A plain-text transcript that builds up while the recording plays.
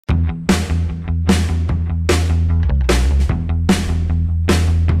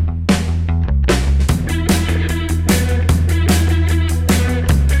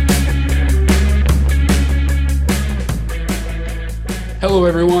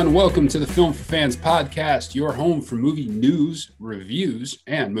everyone. Welcome to the Film for Fans podcast, your home for movie news, reviews,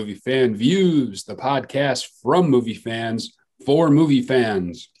 and movie fan views. The podcast from movie fans for movie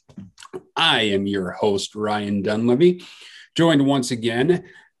fans. I am your host, Ryan Dunleavy, joined once again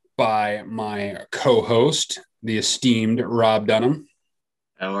by my co-host, the esteemed Rob Dunham.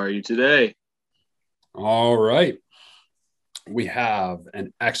 How are you today? All right. We have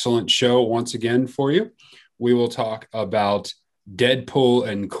an excellent show once again for you. We will talk about Deadpool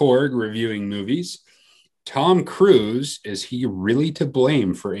and Korg reviewing movies. Tom Cruise, is he really to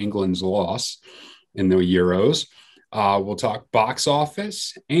blame for England's loss in the Euros? We'll talk box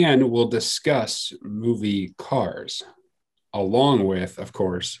office, and we'll discuss movie Cars, along with, of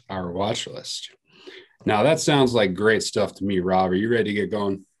course, our watch list. Now, that sounds like great stuff to me, Rob. Are you ready to get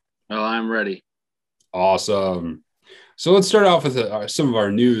going? Oh, I'm ready. Awesome. So let's start off with some of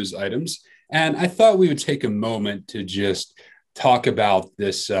our news items. And I thought we would take a moment to just talk about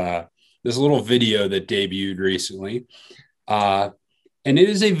this little video that debuted recently. And it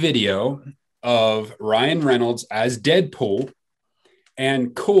is a video of Ryan Reynolds as Deadpool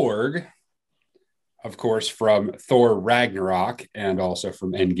and Korg, of course, from Thor Ragnarok and also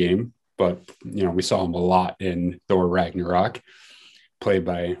from Endgame. But, you know, we saw him a lot in Thor Ragnarok, played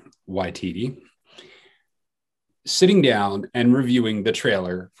by Waititi, sitting down and reviewing the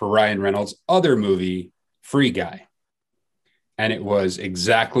trailer for Ryan Reynolds' other movie, Free Guy. And it was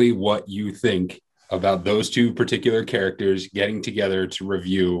exactly what you think about those two particular characters getting together to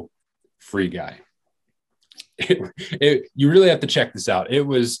review Free Guy. You really have to check this out. It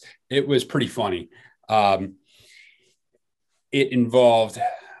was pretty funny. It involved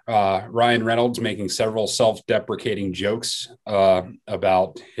Ryan Reynolds making several self-deprecating jokes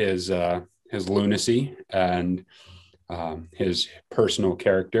about his lunacy and his personal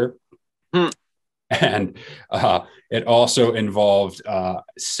character. And it also involved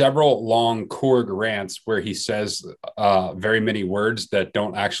several long Korg rants where he says very many words that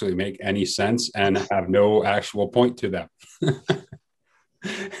don't actually make any sense and have no actual point to them.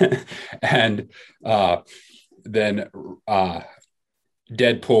 And then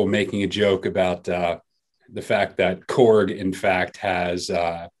Deadpool making a joke about the fact that Korg, in fact, has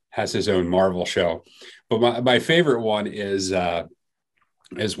his own Marvel show. But my favorite one is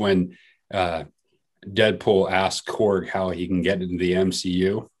when Deadpool asks Korg how he can get into the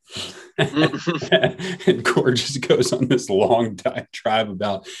MCU. And Korg just goes on this long diatribe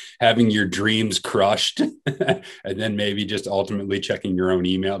about having your dreams crushed and then maybe just ultimately checking your own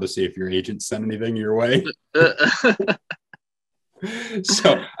email to see if your agent sent anything your way.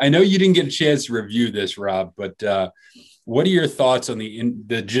 So I know you didn't get a chance to review this, Rob, but what are your thoughts on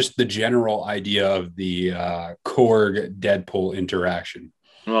the general idea of the Korg Deadpool interaction?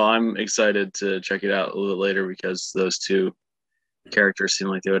 Well, I'm excited to check it out a little later because those two characters seem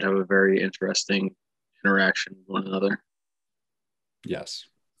like they would have a very interesting interaction with one another. Yes.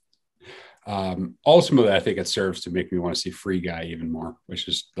 Ultimately, I think it serves to make me want to see Free Guy even more, which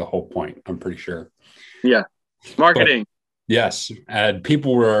is the whole point, I'm pretty sure. Yeah. Marketing. But, yes. And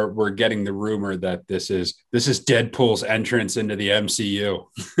people were getting the rumor that this is Deadpool's entrance into the MCU.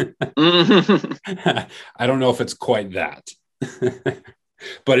 I don't know if it's quite that.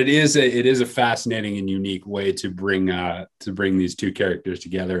 But it is a fascinating and unique way to bring these two characters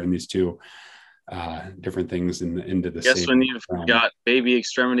together and these two different things into the same. Yes, when you've got baby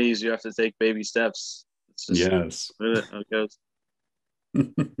extremities, you have to take baby steps. It's just, yes, how it goes.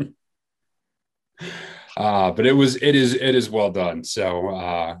 But it is well done.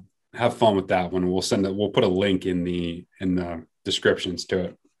 So have fun with that one. We'll put a link in the descriptions to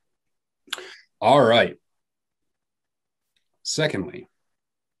it. All right. Secondly,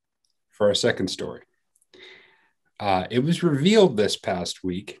 for our second story, it was revealed this past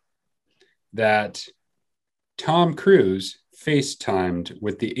week that Tom Cruise FaceTimed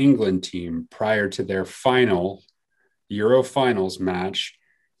with the England team prior to their final Euro finals match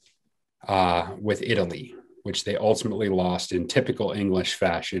with Italy, which they ultimately lost in typical English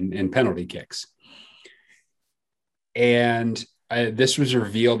fashion in penalty kicks. And this was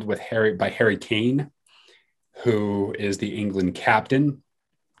revealed by Harry Kane, who is the England captain,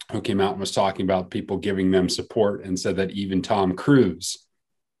 who came out and was talking about people giving them support and said that even Tom Cruise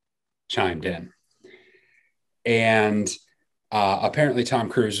chimed in. And apparently Tom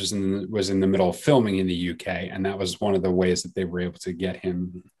Cruise was in the middle of filming in the UK, and that was one of the ways that they were able to get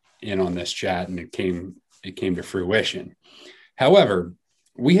him in on this chat, and it came to fruition. However,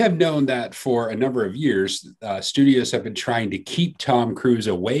 we have known that for a number of years, studios have been trying to keep Tom Cruise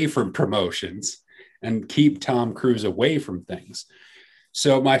away from promotions and keep Tom Cruise away from things.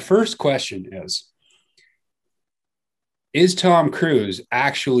 So my first question is, Is Tom Cruise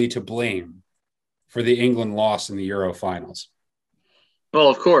actually to blame for the England loss in the Euro finals? Well,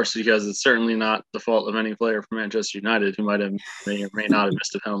 of course, because it's certainly not the fault of any player from Manchester United who may or may not have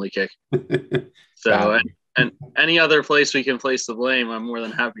missed a penalty kick. So, and any other place we can place the blame, I'm more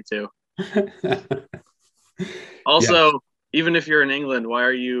than happy to. Also, yeah. Even if you're in England, why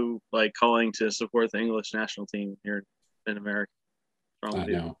are you like calling to support the English national team here in America? I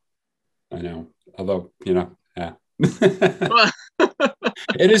know. Although, yeah.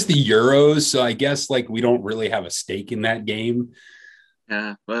 It is the Euros, so I guess like we don't really have a stake in that game.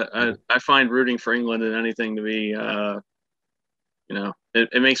 Yeah, but I find rooting for England in anything to be,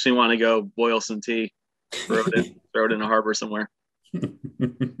 it makes me want to go boil some tea, throw it in a harbor somewhere.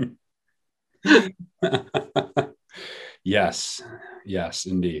 Yes,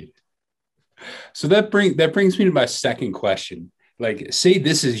 indeed. So that brings me to my second question. Like, say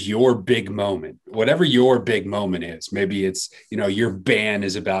this is your big moment, whatever your big moment is. Maybe it's, your band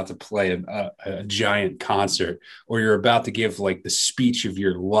is about to play a giant concert, or you're about to give like the speech of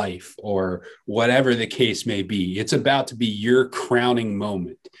your life, or whatever the case may be. It's about to be your crowning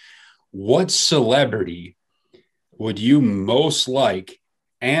moment. What celebrity would you most like,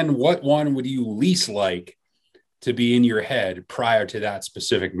 and what one would you least like to be in your head prior to that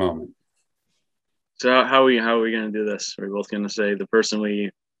specific moment? So how are we going to do this? Are we both going to say the person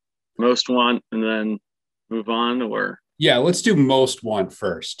we most want and then move on, or? Yeah, let's do most want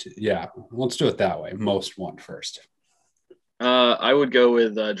first. Yeah, let's do it that way. Most want first. I would go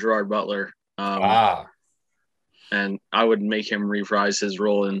with Gerard Butler. And I would make him reprise his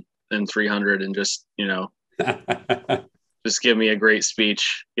role in 300 and just, just give me a great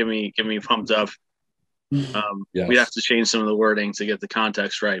speech. Give me pumped up. Yes. We'd have to change some of the wording to get the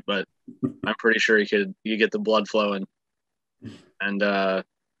context right, but I'm pretty sure you get the blood flowing and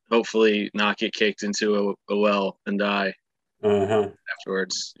hopefully not get kicked into a well and die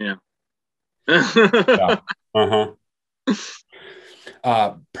afterwards. Yeah.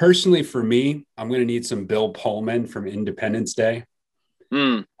 Personally, for me, I'm going to need some Bill Pullman from Independence Day.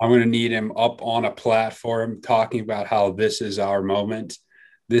 I'm going to need him up on a platform talking about how this is our moment.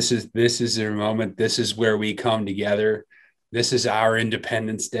 This is their moment. This is where we come together. This is our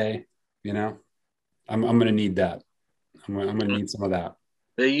Independence Day. I'm going to need that. I'm going to need some of that.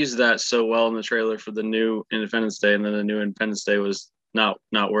 They used that so well in the trailer for the new Independence Day, and then the new Independence Day was not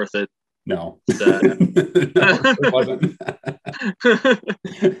worth it. No, it wasn't.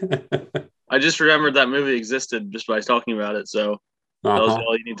 I just remembered that movie existed just by talking about it. So that was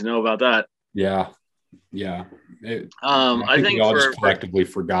all you need to know about that. Yeah. I think we all just collectively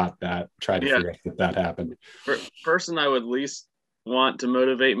forgot that. Tried to figure out that happened. Person I would least want to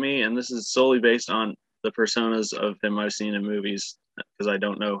motivate me, and this is solely based on the personas of him I've seen in movies, because I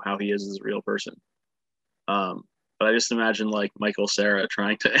don't know how he is as a real person. But I just imagine like Michael Cera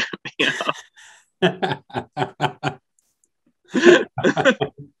trying to,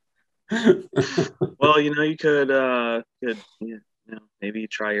 Well, you could maybe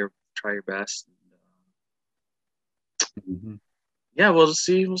try your best. Yeah, we'll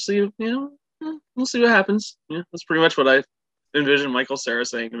see. We'll see. We'll see what happens. Yeah, that's pretty much what I envision Michael Cera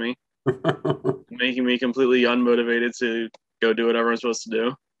saying to me, making me completely unmotivated to go do whatever I'm supposed to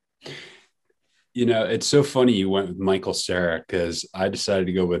do. It's so funny you went with Michael Cera, because I decided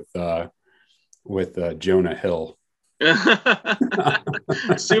to go with Jonah Hill.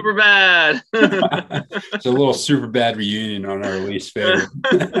 Super bad. It's a little super bad reunion on our least favorite.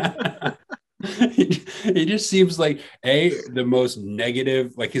 He just seems like the most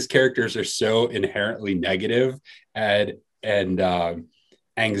negative. Like, his characters are so inherently negative and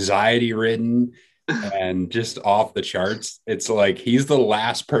anxiety ridden and just off the charts. It's like he's the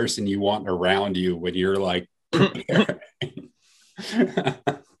last person you want around you when you're like preparing.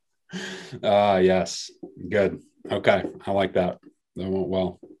 Yes, good. Okay, I like that. That went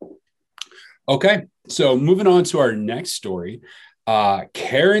well. Okay, so moving on to our next story.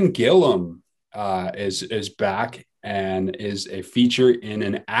 Karen Gillan is back and is a feature in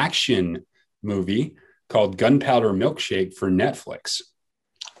an action movie called Gunpowder Milkshake for Netflix.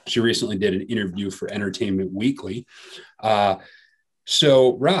 She recently did an interview for Entertainment Weekly.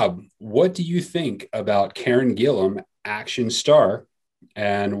 So, Rob, what do you think about Karen Gillan, action star,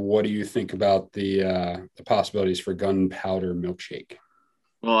 and what do you think about the possibilities for Gunpowder Milkshake?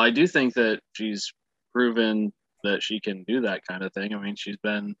 Well, I do think that she's proven that she can do that kind of thing. I mean, she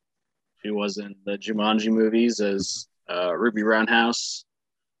was in the Jumanji movies as Ruby Roundhouse,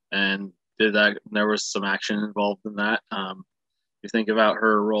 and did that. There was some action involved in that. You think about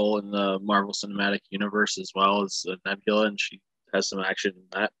her role in the Marvel Cinematic Universe as well as Nebula, and she has some action in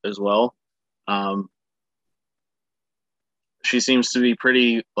that as well. she seems to be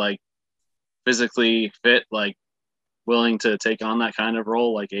pretty like physically fit, like willing to take on that kind of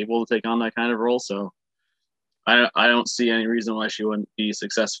role, like able to take on that kind of role. So I don't see any reason why she wouldn't be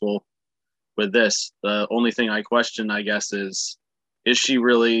successful with this. The only thing I question, I guess, is she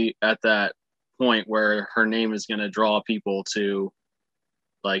really at that point where her name is going to draw people to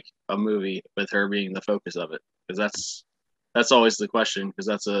like a movie with her being the focus of it? Because that's always the question, because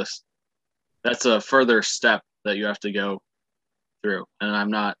that's a further step that you have to go through, and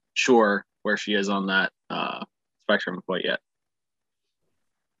I'm not sure where she is on that spectrum quite yet.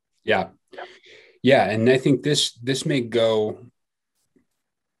 Yeah. Yeah. And I think this may go,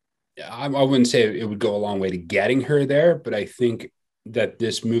 I wouldn't say it would go a long way to getting her there, but I think that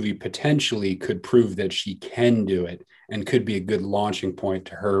this movie potentially could prove that she can do it and could be a good launching point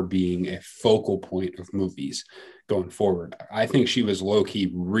to her being a focal point of movies going forward. I think she was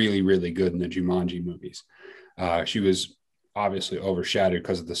low-key really, really good in the Jumanji movies. She was obviously overshadowed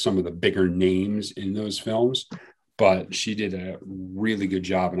because of some of the bigger names in those films, but she did a really good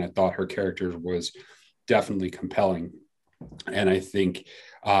job, and I thought her character was definitely compelling. And I think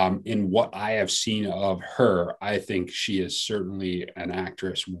in what I have seen of her, I think she is certainly an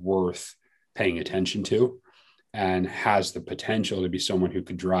actress worth paying attention to, and has the potential to be someone who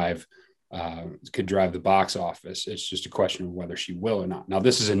could drive the box office. It's just a question of whether she will or not. Now,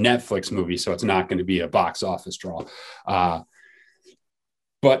 this is a Netflix movie, so it's not going to be a box office draw,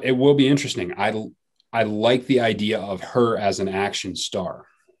 but it will be interesting. I like the idea of her as an action star.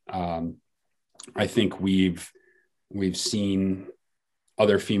 I think we've seen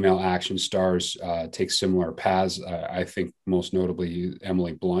other female action stars take similar paths. I think most notably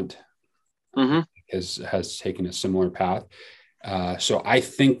Emily Blunt has taken a similar path. So I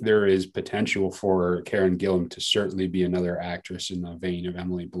think there is potential for Karen Gillan to certainly be another actress in the vein of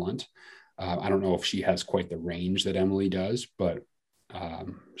Emily Blunt. I don't know if she has quite the range that Emily does, but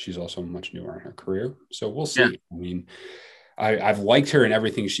she's also much newer in her career. So we'll see. Yeah. I mean, I've liked her in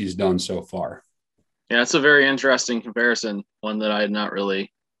everything she's done so far. Yeah, it's a very interesting comparison, one that I had not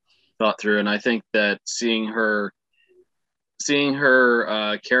really thought through. And I think that seeing her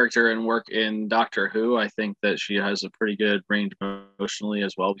character and work in Doctor Who, I think that she has a pretty good range emotionally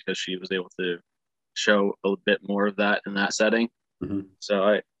as well, because she was able to show a bit more of that in that setting. Mm-hmm.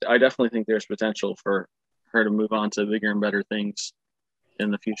 So I definitely think there's potential for her to move on to bigger and better things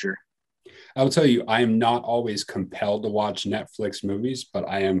in the future. I will tell you, I am not always compelled to watch Netflix movies, but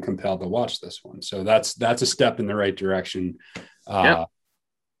I am compelled to watch this one. So that's a step in the right direction,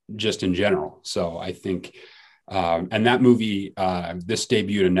 just in general. So I think, and that movie, this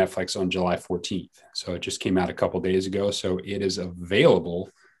debuted on Netflix on July 14th. So it just came out a couple of days ago. So it is available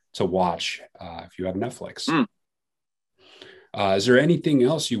to watch if you have Netflix. Is there anything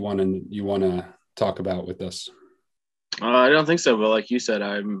else you want to talk about with this? I don't think so, but like you said,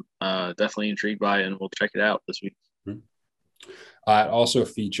 I'm definitely intrigued by it, and we'll check it out this week. It also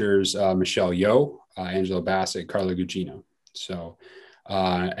features Michelle Yeoh, Angela Bassett, Carla Gugino. So,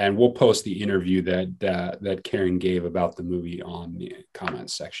 and we'll post the interview that Karen gave about the movie on the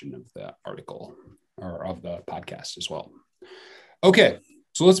comments section of the article or of the podcast as well. Okay,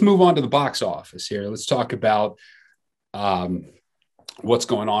 so let's move on to the box office here. Let's talk about what's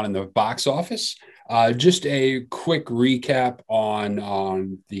going on in the box office. Just a quick recap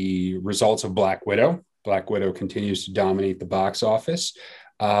on the results of Black Widow. Black Widow continues to dominate the box office,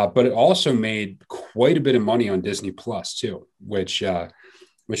 but it also made quite a bit of money on Disney Plus too, which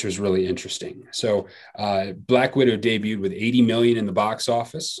was really interesting. So Black Widow debuted with 80 million in the box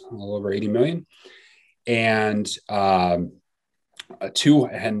office, a little over 80 million, and has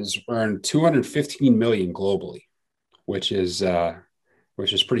earned 215 million globally, which is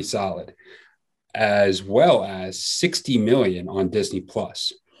pretty solid, as well as 60 million on Disney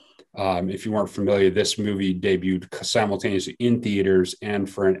Plus. If you weren't familiar, this movie debuted simultaneously in theaters and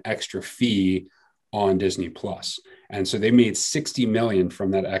for an extra fee on Disney Plus. And so they made 60 million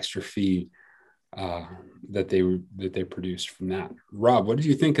from that extra fee that they produced from that. Rob, what did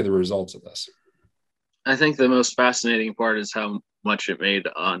you think of the results of this? I think the most fascinating part is how much it made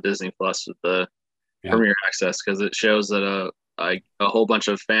on Disney Plus with the Premier Access, because it shows that a whole bunch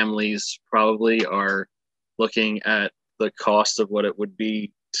of families probably are looking at the cost of what it would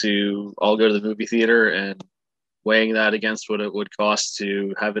be to all go to the movie theater and weighing that against what it would cost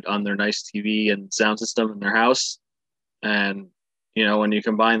to have it on their nice TV and sound system in their house. And, you know, when you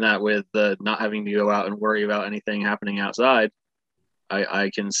combine that with the not having to go out and worry about anything happening outside,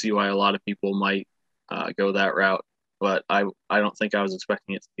 I can see why a lot of people might go that route. But I don't think I was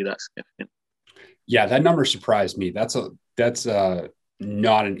expecting it to be that significant. Yeah, that number surprised me. That's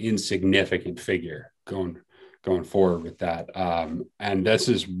not an insignificant figure going going forward with that. And this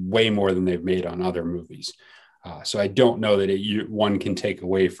is way more than they've made on other movies. So I don't know that one can take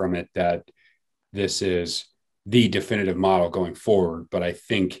away from it that this is the definitive model going forward. But I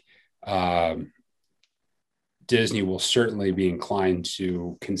think Disney will certainly be inclined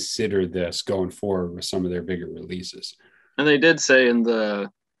to consider this going forward with some of their bigger releases. And they did say in the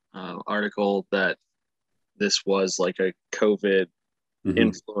article that this was like a COVID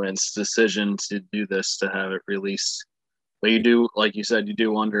influenced decision to do this, to have it released. But you do, like you said, you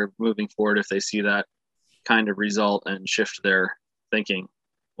do wonder moving forward if they see that kind of result and shift their thinking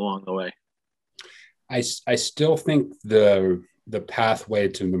along the way. I still think the pathway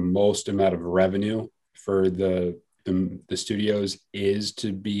to the most amount of revenue for the studios is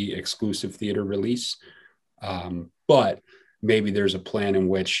to be exclusive theater release. But maybe there's a plan in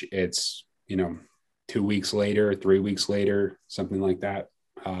which it's, 2 weeks later, 3 weeks later, something like that.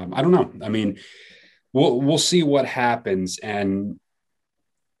 I don't know. I mean, we'll see what happens, and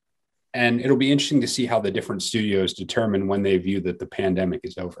it'll be interesting to see how the different studios determine when they view that the pandemic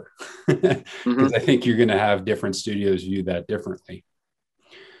is over, because I think you're going to have different studios view that differently.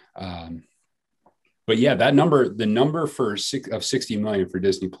 But yeah, the number of 60 million for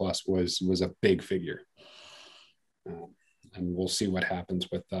Disney Plus was a big figure, and we'll see what happens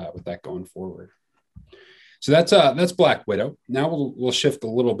with that going forward. So that's Black Widow. Now we'll shift a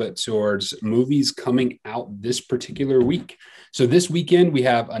little bit towards movies coming out this particular week. So this weekend we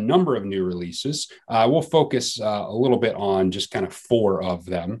have a number of new releases. We'll focus a little bit on just kind of 4 of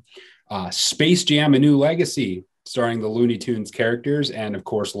them. Space Jam: A New Legacy, starring the Looney Tunes characters, and of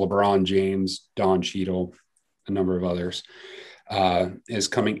course LeBron James, Don Cheadle, a number of others, is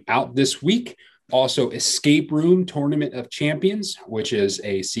coming out this week. Also, Escape Room: Tournament of Champions, which is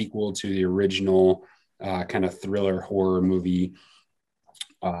a sequel to the original kind of thriller horror movie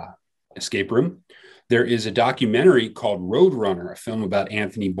Escape Room. There is a documentary called Roadrunner, a film about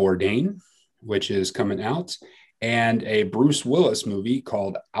Anthony Bourdain, which is coming out, and a Bruce Willis movie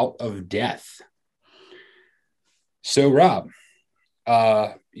called Out of Death. So, Rob,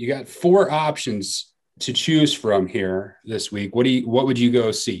 you got 4 options to choose from here this week. What would you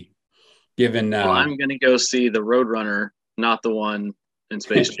go see? Given, well, I'm going to go see the Roadrunner, not the one in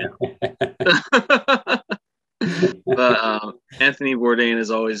Space Jam. But Anthony Bourdain has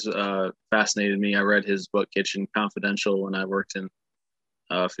always fascinated me. I read his book Kitchen Confidential when I worked in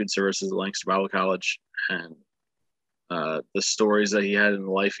food services at Lancaster Bible College, and the stories that he had in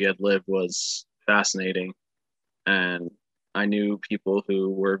the life he had lived was fascinating. And I knew people who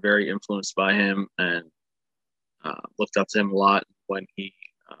were very influenced by him and looked up to him a lot. When he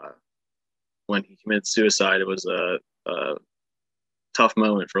committed suicide, it was a tough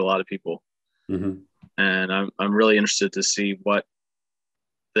moment for a lot of people. And I'm really interested to see what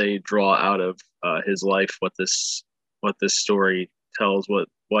they draw out of his life, what this story tells,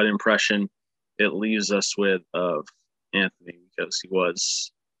 what impression it leaves us with of Anthony, because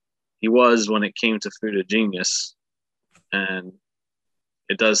he was when it came to food a genius. And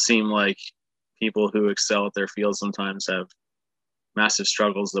it does seem like people who excel at their field sometimes have massive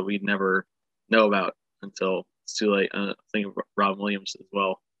struggles that we'd never know about until it's too late. I think of Robin Williams as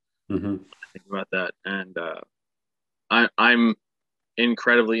well. I think about that. And I'm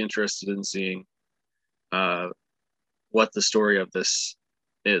incredibly interested in seeing what the story of this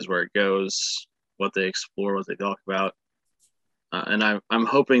is, where it goes, what they explore, what they talk about. And I'm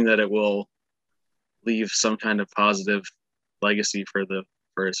hoping that it will leave some kind of positive legacy for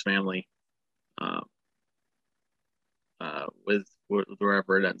his family, with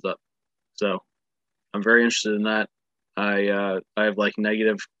wherever it ends up. So I'm very interested in that. I have like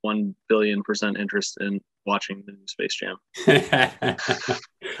negative 1 billion% interest in watching the new Space Jam.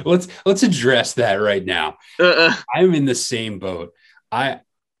 Let's address that right now. I'm in the same boat.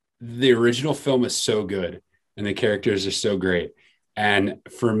 The original film is so good and the characters are so great. And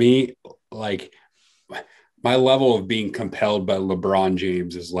for me, like, my level of being compelled by LeBron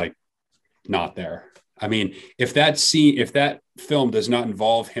James is like not there. I mean, if that film does not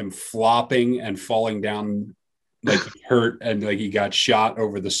involve him flopping and falling down like hurt and like he got shot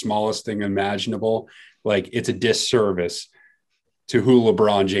over the smallest thing imaginable, like it's a disservice to who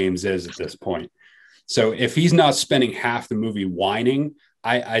LeBron James is at this point. So if he's not spending half the movie whining,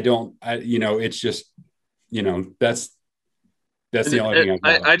 it's just, that's the only thing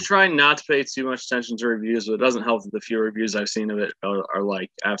I try not to pay too much attention to reviews, but it doesn't help that the few reviews I've seen of it are like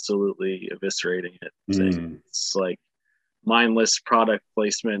absolutely eviscerating it. It's like mindless product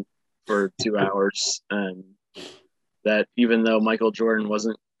placement for 2 hours. And that even though Michael Jordan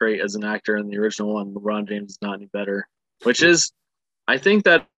wasn't great as an actor in the original one, LeBron James is not any better, which is, I think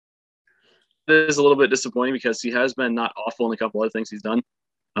that is a little bit disappointing because he has been not awful in a couple other things he's done.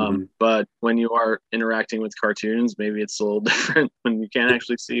 But when you are interacting with cartoons, maybe it's a little different when you can't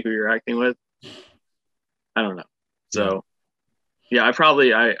actually see who you're acting with. I don't know. So yeah,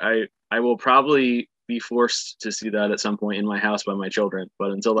 I will probably be forced to see that at some point in my house by my children.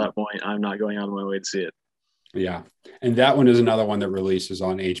 But until that point, I'm not going out of my way to see it. Yeah. And that one is another one that releases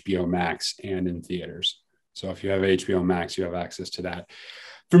on HBO Max and in theaters. So if you have HBO Max, you have access to that.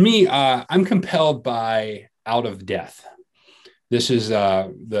 For me, I'm compelled by Out of Death. This is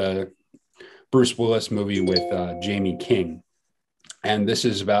the Bruce Willis movie with Jamie King. And this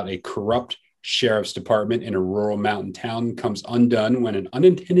is about a corrupt sheriff's department in a rural mountain town comes undone when an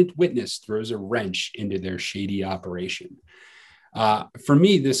unintended witness throws a wrench into their shady operation. For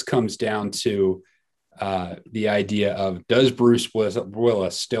me, this comes down to the idea of, does Bruce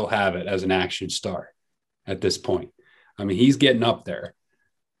Willis still have it as an action star at this point? I mean, he's getting up there.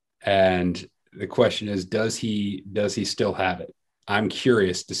 And the question is, does he still have it? I'm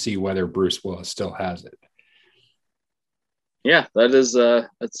curious to see whether Bruce Willis still has it. Yeah, that's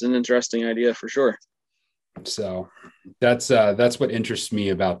an interesting idea for sure. So that's what interests me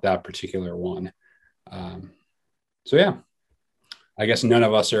about that particular one. So yeah, I guess none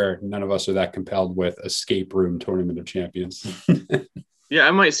of us are that compelled with Escape Room Tournament of Champions. Yeah,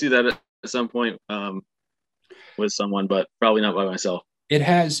 I might see that at some point with someone, but probably not by myself. It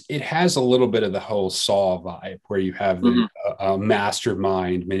has a little bit of the whole Saw vibe where you have a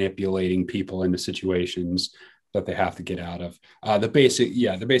mastermind manipulating people into situations that they have to get out of. The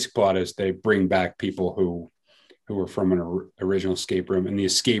basic plot is they bring back people who were from an original escape room, and the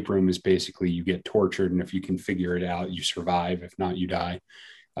escape room is basically you get tortured, and if you can figure it out, you survive. If not, you die.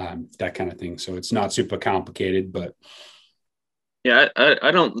 That kind of thing. So it's not super complicated, but yeah,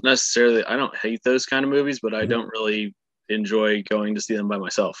 I don't hate those kind of movies, but I don't really enjoy going to see them by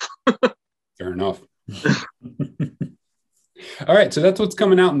myself. Fair enough. All right, so that's what's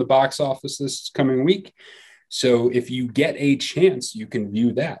coming out in the box office this coming week. So if you get a chance, you can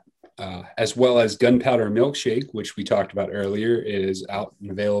view that, as well as Gunpowder Milkshake, which we talked about earlier, is out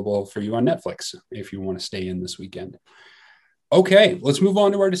and available for you on Netflix if you want to stay in this weekend. Okay, let's move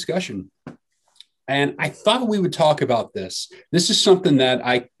on to our discussion. And I thought we would talk about this. This is something that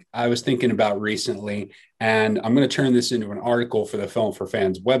I was thinking about recently, and I'm going to turn this into an article for the Film for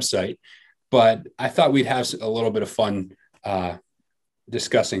Fans website, but I thought we'd have a little bit of fun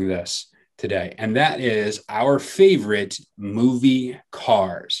discussing this today, and that is our favorite movie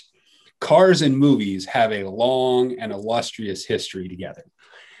cars. Cars and movies have a long and illustrious history together,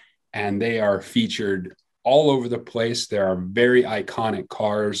 and they are featured all over the place. There are very iconic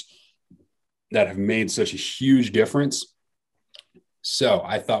cars that have made such a huge difference. So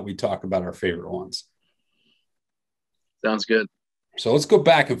I thought we'd talk about our favorite ones. Sounds good. So let's go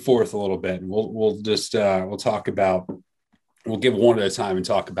back and forth a little bit, and we'll talk about. We'll give one at a time and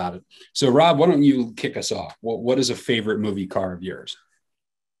talk about it. So, Rob, why don't you kick us off? What is a favorite movie car of yours?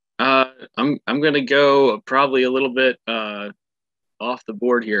 I'm going to go probably a little bit off the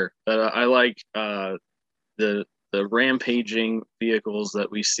board here. I like the rampaging vehicles that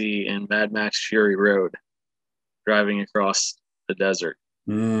we see in Mad Max Fury Road, driving across the desert.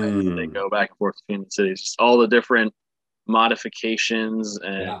 They go back and forth between the cities. Just all the different modifications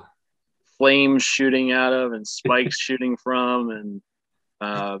and flames shooting out of and spikes shooting from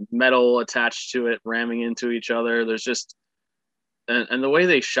and metal attached to it ramming into each other. There's just and the way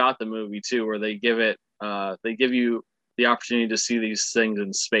they shot the movie too, where they give you the opportunity to see these things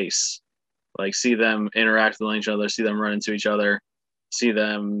in space, like see them interact with each other, see them run into each other, see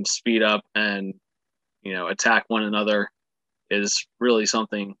them speed up and attack one another, is really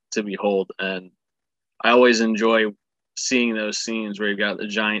something to behold. And I always enjoy seeing those scenes where you've got the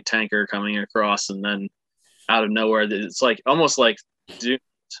giant tanker coming across and then out of nowhere it's like almost like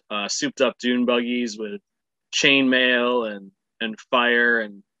souped up dune buggies with chainmail and fire,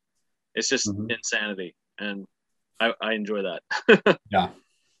 and it's just insanity, and I enjoy that. Yeah,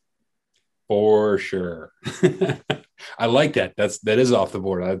 for sure. I like that. That is off the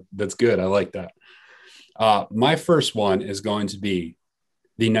board. That's good. I like that. My first one is going to be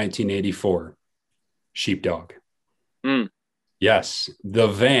the 1984 Sheepdog. Yes, the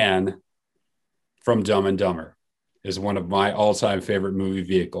van from Dumb and Dumber is one of my all-time favorite movie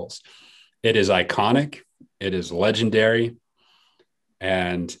vehicles. It is iconic, it is legendary,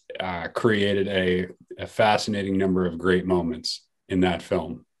 and created a fascinating number of great moments in that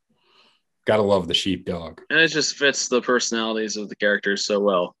film. Gotta love the Sheepdog. And it just fits the personalities of the characters so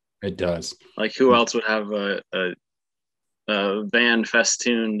well. It does. Like, who else would have a van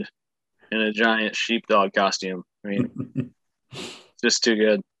festooned in a giant sheepdog costume? I mean, just too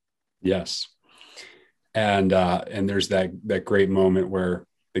good. Yes. and there's that great moment where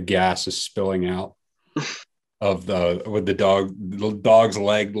the gas is spilling out of the dog's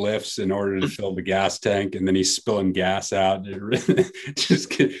leg lifts in order to fill the gas tank, and then he's spilling gas out. It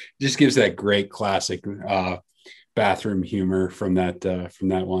just gives that great classic bathroom humor from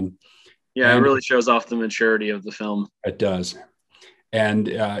that one. Yeah, it And really shows off the maturity of the film. it does. And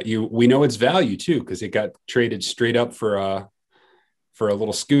we know its value too, because it got traded straight up for a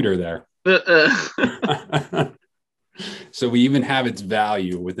little scooter there. So we even have its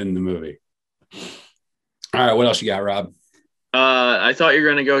value within the movie. All right, what else you got, Rob? I thought you were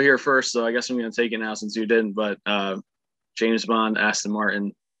going to go here first, so I guess I'm going to take it now since you didn't. But James Bond, Aston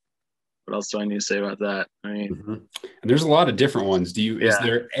Martin. What else do I need to say about that? I mean, and there's a lot of different ones. Is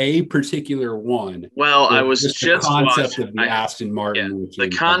there a particular one? Well, I was just the concept watching of the Aston Martin. The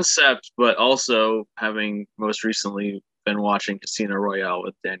concept, but also having most recently been watching Casino Royale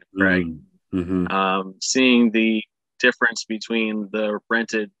with Daniel Craig. Seeing the difference between the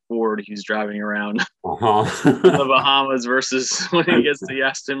rented Ford he's driving around the Bahamas versus when he gets the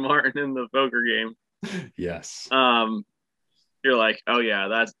Aston Martin in the poker game. Yes. You're like, oh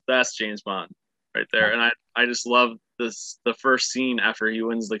yeah, that's James Bond right there. And I just love the first scene after he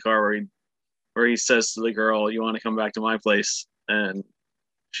wins the car where he says to the girl, "You want to come back to my place?" And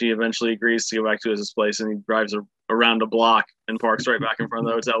she eventually agrees to go back to his place, and he drives around a block and parks right back in front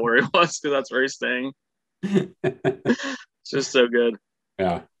of the hotel where he was, because that's where he's staying. It's just so good.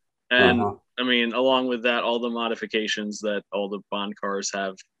 Yeah. And I mean, along with that, all the modifications that all the Bond cars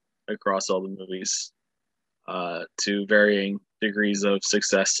have across all the movies, to varying degrees of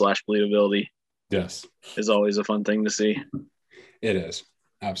success / believability. Yes. Is always a fun thing to see. It is.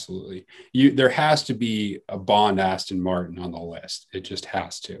 Absolutely. There has to be a Bond Aston Martin on the list. It just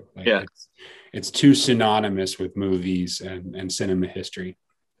has to. It's too synonymous with movies and cinema history.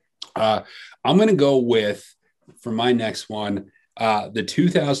 I'm going to go with, for my next one, the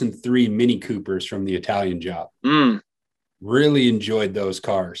 2003 Mini Coopers from the Italian Job. Really enjoyed those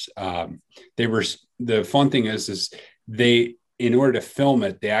cars. The fun thing is they, in order to film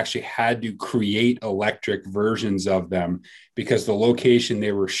it, they actually had to create electric versions of them because the location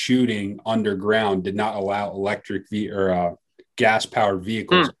they were shooting underground did not allow gas powered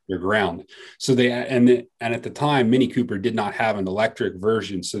vehicles underground. So and at the time, Mini Cooper did not have an electric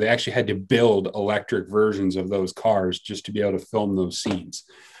version. So they actually had to build electric versions of those cars just to be able to film those scenes.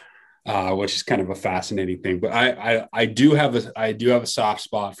 Which is kind of a fascinating thing. But I do have a soft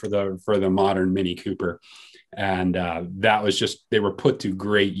spot for the modern Mini Cooper, and that was just, they were put to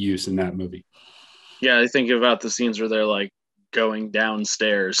great use in that movie. Yeah, I think about the scenes where they're like going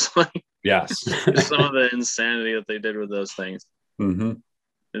downstairs. Yes, some of the insanity that they did with those things. It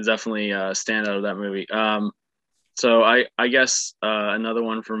definitely stand out of that movie. So I guess another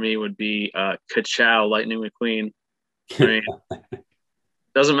one for me would be Ka-Chow, Lightning McQueen. I mean.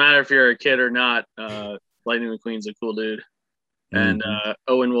 Doesn't matter if you're a kid or not. Lightning McQueen's a cool dude, and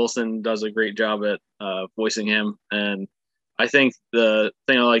Owen Wilson does a great job at voicing him. And I think the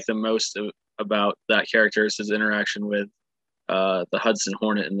thing I like the most about that character is his interaction with the Hudson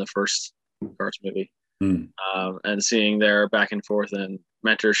Hornet in the first Cars movie, and seeing their back and forth and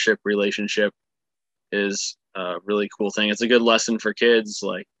mentorship relationship is a really cool thing. It's a good lesson for kids,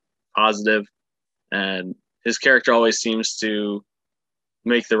 like positive, and his character always seems to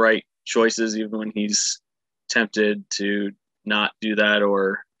make the right choices even when he's tempted to not do that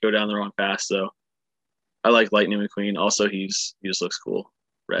or go down the wrong path. So I like Lightning McQueen. Also, he just looks cool.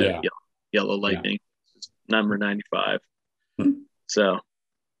 Red, yellow lightning, number 95. So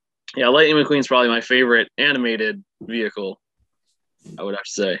yeah, Lightning McQueen's probably my favorite animated vehicle, I would have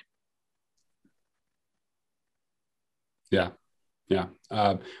to say. Yeah.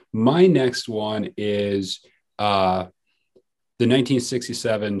 My next one is the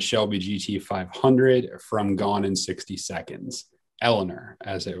 1967 Shelby GT 500 from Gone in 60 Seconds, Eleanor,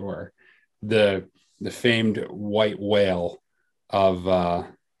 as it were, the famed white whale of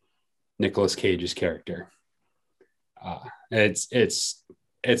Nicolas Cage's character. It's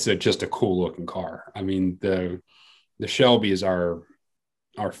just a cool looking car. I mean, the Shelbys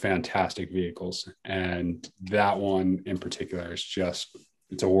are fantastic vehicles, and that one in particular is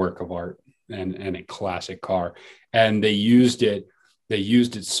it's a work of art and a classic car. And they used it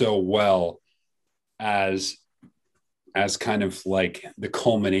so well as kind of like the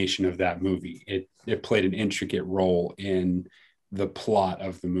culmination of that movie. It played an intricate role in the plot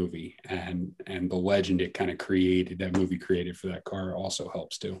of the movie, and the legend that movie created for that car also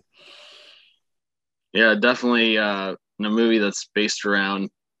helps too. Yeah, definitely in a movie that's based around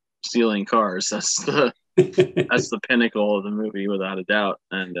stealing cars. That's the pinnacle of the movie without a doubt.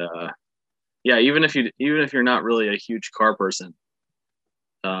 And yeah, even if you're not really a huge car person,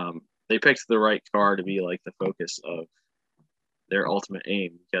 they picked the right car to be like the focus of their ultimate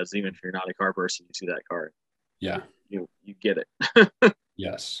aim. Because even if you're not a car person, you see that car, Yeah. you get it.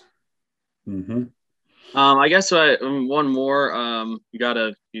 Yes. Mm-hmm. I guess one more. We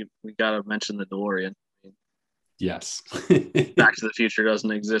gotta mention the DeLorean. Yes. Back to the Future doesn't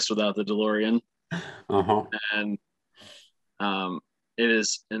exist without the DeLorean, Uh-huh. and um, it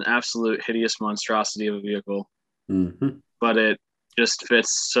is an absolute hideous monstrosity of a vehicle, Mm-hmm. but it just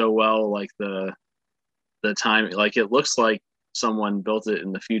fits so well. Like the time, like it looks like someone built it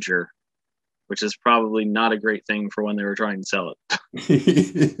in the future, which is probably not a great thing for when they were trying to sell it.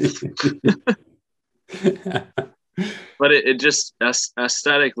 But it just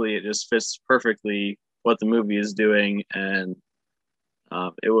aesthetically, it just fits perfectly what the movie is doing, and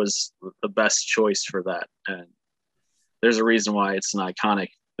it was the best choice for that. And there's a reason why it's an iconic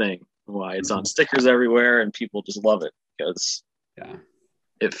thing, why it's on Mhm. stickers everywhere, and people just love it because Yeah.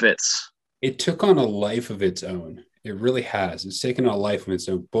 it fits. It took on a life of its own. It really has. It's taken on a life of its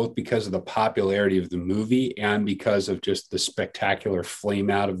own, both because of the popularity of the movie and because of just the spectacular flame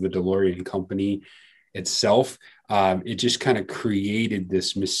out of the DeLorean company itself. It just kind of created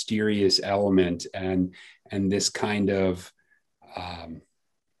this mysterious element and this kind of um,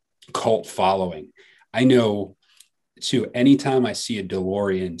 cult following. I know too, anytime I see a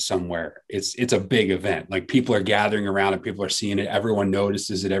DeLorean somewhere, it's a big event. Like people are gathering around and people are seeing it. Everyone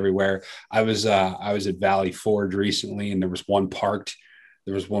notices it everywhere. I was at Valley Forge recently, and there was one parked.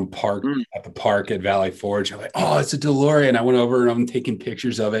 There was one parked Mm. at the park at Valley Forge. I'm like, oh, it's a DeLorean. I went over and I'm taking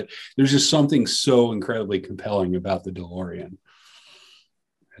pictures of it. There's just something so incredibly compelling about the DeLorean.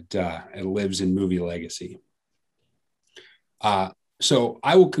 It lives in movie legacy. Uh, so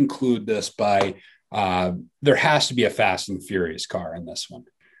I will conclude this by there has to be a Fast and Furious car in this one.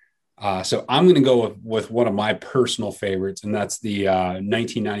 So I'm going to go with one of my personal favorites, and that's the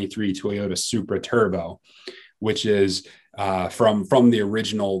 1993 Toyota Supra Turbo, which is from the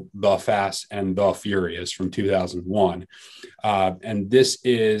original The Fast and the Furious from 2001. And this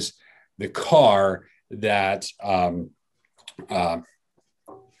is the car that uh,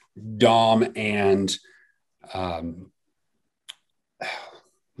 Dom and um,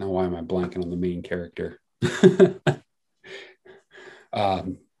 now why am I blanking on the main character?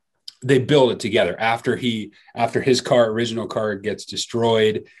 um, they build it together after his original car gets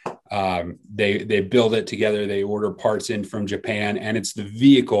destroyed. They build it together. They order parts in from Japan, and it's the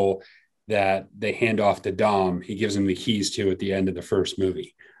vehicle that they hand off to Dom. He gives him the keys to at the end of the first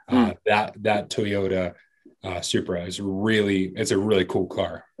movie. Mm. That Toyota Supra is it's a really cool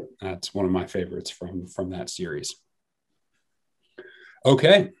car. That's one of my favorites from that series.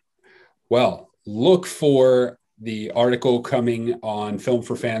 Okay, well, look for the article coming on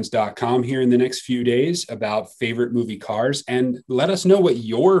filmforfans.com here in the next few days about favorite movie cars, and let us know what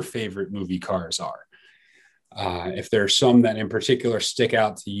your favorite movie cars are. If there's some that in particular stick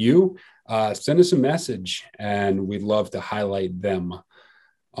out to you, send us a message and we'd love to highlight them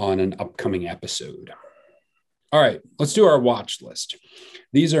on an upcoming episode. All right, let's do our watch list.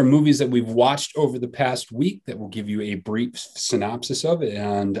 These are movies that we've watched over the past week that will give you a brief synopsis of it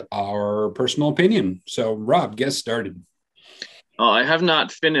and our personal opinion. So, Rob, get started. Oh, I have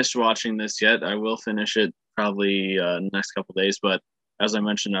not finished watching this yet. I will finish it probably next couple days. But as I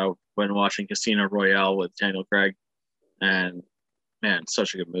mentioned, I've been watching Casino Royale with Daniel Craig, and man,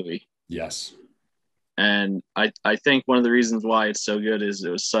 such a good movie. Yes. And I think one of the reasons why it's so good is it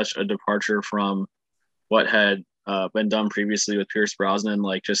was such a departure from what had been done previously with Pierce Brosnan,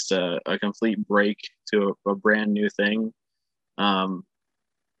 like just a complete break to a brand new thing. Um,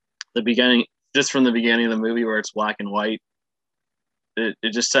 the beginning, just from the beginning of the movie where it's black and white, it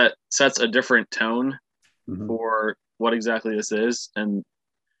just sets a different tone Mm-hmm. for what exactly this is. And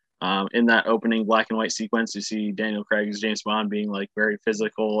in that opening black and white sequence, you see Daniel Craig's James Bond being like very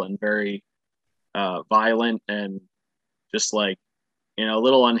physical and very violent and just like a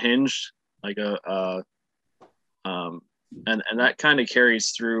little unhinged, like um, and that kind of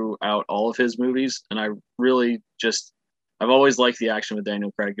carries throughout all of his movies. And I really just I've always liked the action with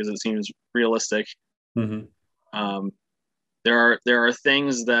Daniel Craig because it seems realistic. Mm-hmm. Um, there are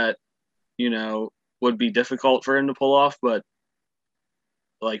things that would be difficult for him to pull off, but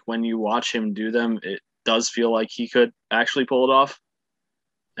like when you watch him do them, it does feel like he could actually pull it off.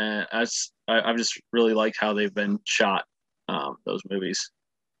 And I've just really liked how they've been shot, those movies.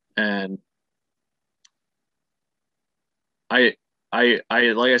 And I,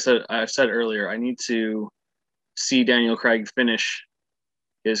 like I've said earlier, I need to see Daniel Craig finish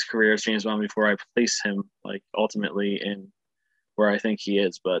his career as James Bond before I place him like ultimately in where I think he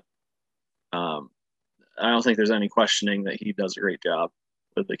is. But I don't think there's any questioning that he does a great job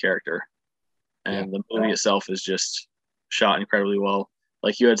with the character. And the movie itself is just shot incredibly well.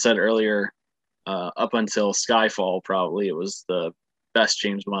 Like you had said earlier, up until Skyfall, probably it was the best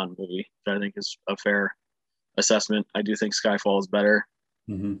James Bond movie, which I think is a fair assessment. I do think Skyfall is better,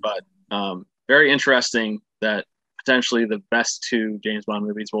 but very interesting that potentially the best two James Bond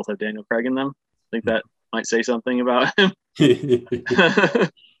movies both have Daniel Craig in them. I think that might say something about him.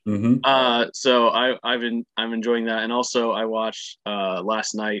 So I'm enjoying that, and also I watched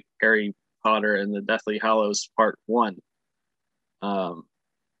last night Harry Potter and the Deathly Hallows Part 1.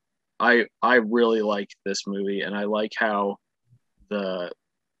 I really like this movie, and I like how the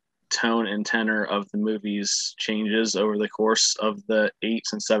tone and tenor of the movies changes over the course of the 8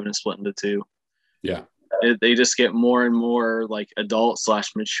 and 7 split into 2. Yeah. They just get more and more like adult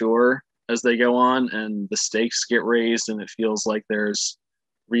 / mature as they go on, and the stakes get raised, and it feels like there's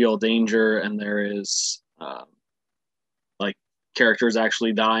real danger, and there is like characters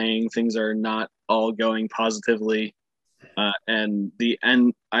actually dying. Things are not all going positively. And the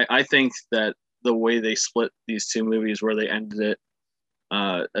end, I think that the way they split these two movies, where they ended it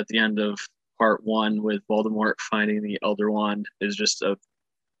at the end of Part 1 with Voldemort finding the Elder Wand, is just a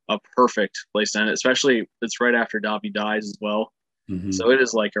perfect place to end it. Especially it's right after Dobby dies as well. So it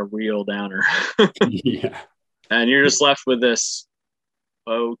is like a real downer. Yeah. And you're just left with this,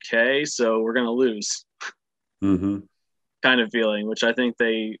 okay, so we're gonna lose kind of feeling, which I think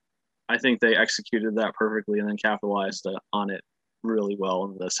they executed that perfectly and then capitalized on it really well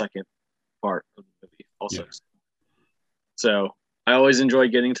in the second part of the movie also. Yeah. So I always enjoy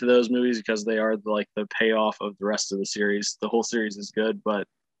getting to those movies because they are like the payoff of the rest of the series. The whole series is good, but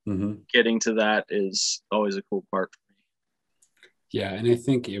getting to that is always a cool part for me. Yeah, and I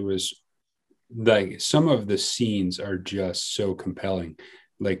think it was like some of the scenes are just so compelling,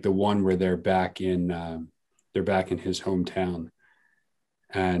 like the one where they're back in his hometown,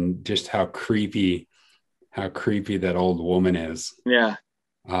 and just how creepy that old woman is. Yeah.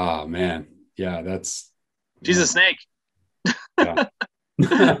 Oh man, yeah, she's a snake. Yeah.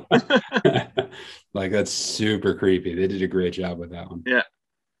 Like that's super creepy. They did a great job with that one. Yeah.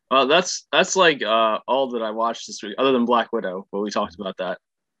 Well, that's like all that I watched this week, other than Black Widow, but we talked about that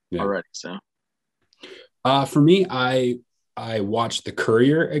already. So, for me, I watched The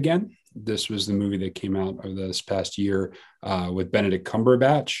Courier again. This was the movie that came out of this past year with Benedict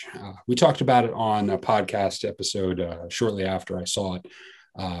Cumberbatch. We talked about it on a podcast episode shortly after I saw it,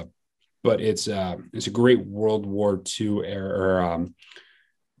 but it's a great World War II era, or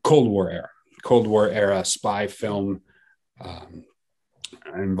Cold War era spy film.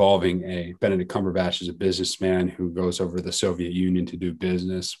 Involving Benedict Cumberbatch as a businessman who goes over to the Soviet Union to do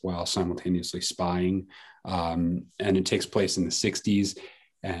business while simultaneously spying. And it takes place in the 60s,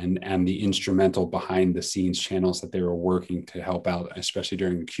 and the instrumental behind the scenes channels that they were working to help out, especially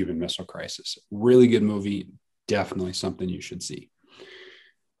during the Cuban Missile Crisis. Really good movie. Definitely something you should see.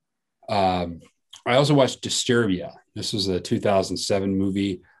 I also watched Disturbia. This was a 2007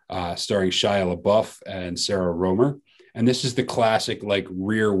 movie starring Shia LaBeouf and Sarah Romer. And this is the classic like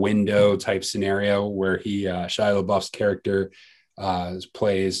Rear Window type scenario where Shia LaBeouf's character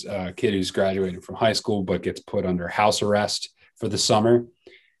plays a kid who's graduating from high school but gets put under house arrest for the summer.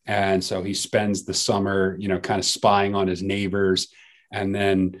 And so he spends the summer, kind of spying on his neighbors. And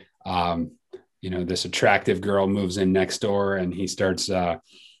then, this attractive girl moves in next door, and he starts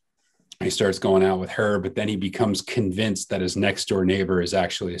going out with her. But then he becomes convinced that his next door neighbor is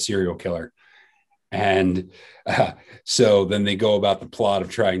actually a serial killer. And so then they go about the plot of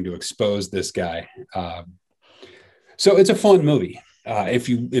trying to expose this guy. So it's a fun movie. If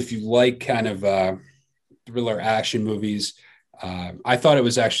you like kind of thriller action movies, I thought it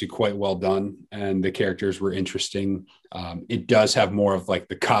was actually quite well done, and the characters were interesting. It does have more of like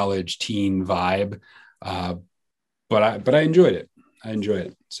the college teen vibe, but I enjoyed it. I enjoy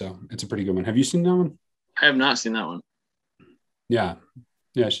it. So it's a pretty good one. Have you seen that one? I have not seen that one. Yeah.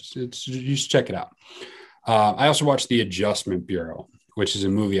 You should check it out. I also watched The Adjustment Bureau, which is a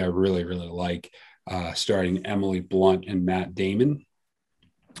movie I really, really like, starring Emily Blunt and Matt Damon,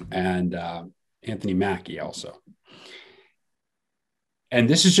 and Anthony Mackie also. And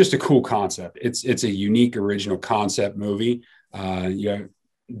this is just a cool concept. It's a unique, original concept movie. You have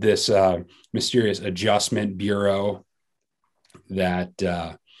this mysterious adjustment bureau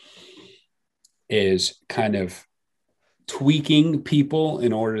that is kind of tweaking people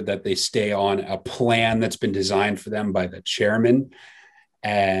in order that they stay on a plan that's been designed for them by the chairman.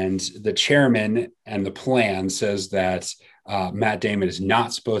 And the chairman and the plan says that Matt Damon is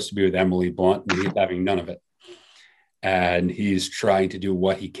not supposed to be with Emily Blunt, and he's having none of it. and he's trying to do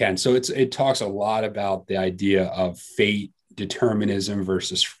what he can. So it talks a lot about the idea of fate, determinism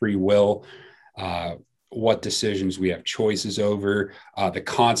versus free will, what decisions we have choices over, the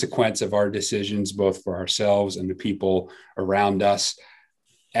consequence of our decisions, both for ourselves and the people around us.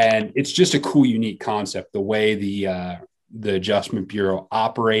 And it's just a cool, unique concept, the way the Adjustment Bureau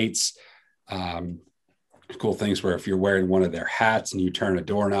operates. Cool things where if you're wearing one of their hats and you turn a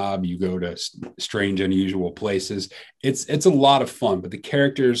doorknob, you go to strange, unusual places. It's a lot of fun, but the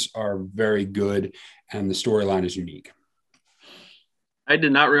characters are very good and the storyline is unique. I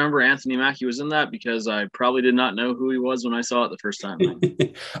did not remember Anthony Mackie was in that because I probably did not know who he was when I saw it the first time.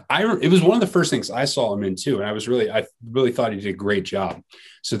 It was one of the first things I saw him in too, and I really thought he did a great job.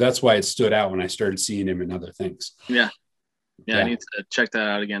 So that's why it stood out when I started seeing him in other things. Yeah. I need to check that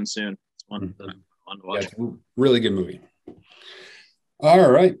out again soon. It's one to watch. Yeah, it's a really good movie. All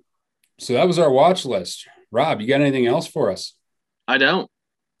right, so that was our watch list. Rob, you got anything else for us? I don't.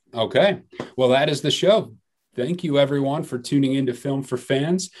 Okay, well, that is the show. Thank you, everyone, for tuning into Film for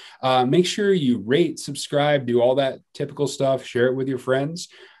Fans. Make sure you rate, subscribe, do all that typical stuff. Share it with your friends.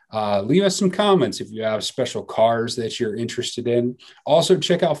 Leave us some comments if you have special cars that you're interested in. Also,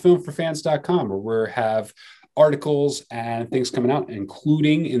 check out filmforfans.com, where we have articles and things coming out,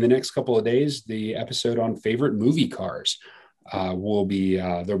 including in the next couple of days, the episode on favorite movie cars. There'll be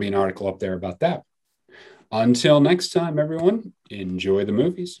an article up there about that. Until next time, everyone, enjoy the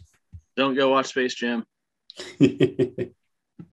movies. Don't go watch Space Jam.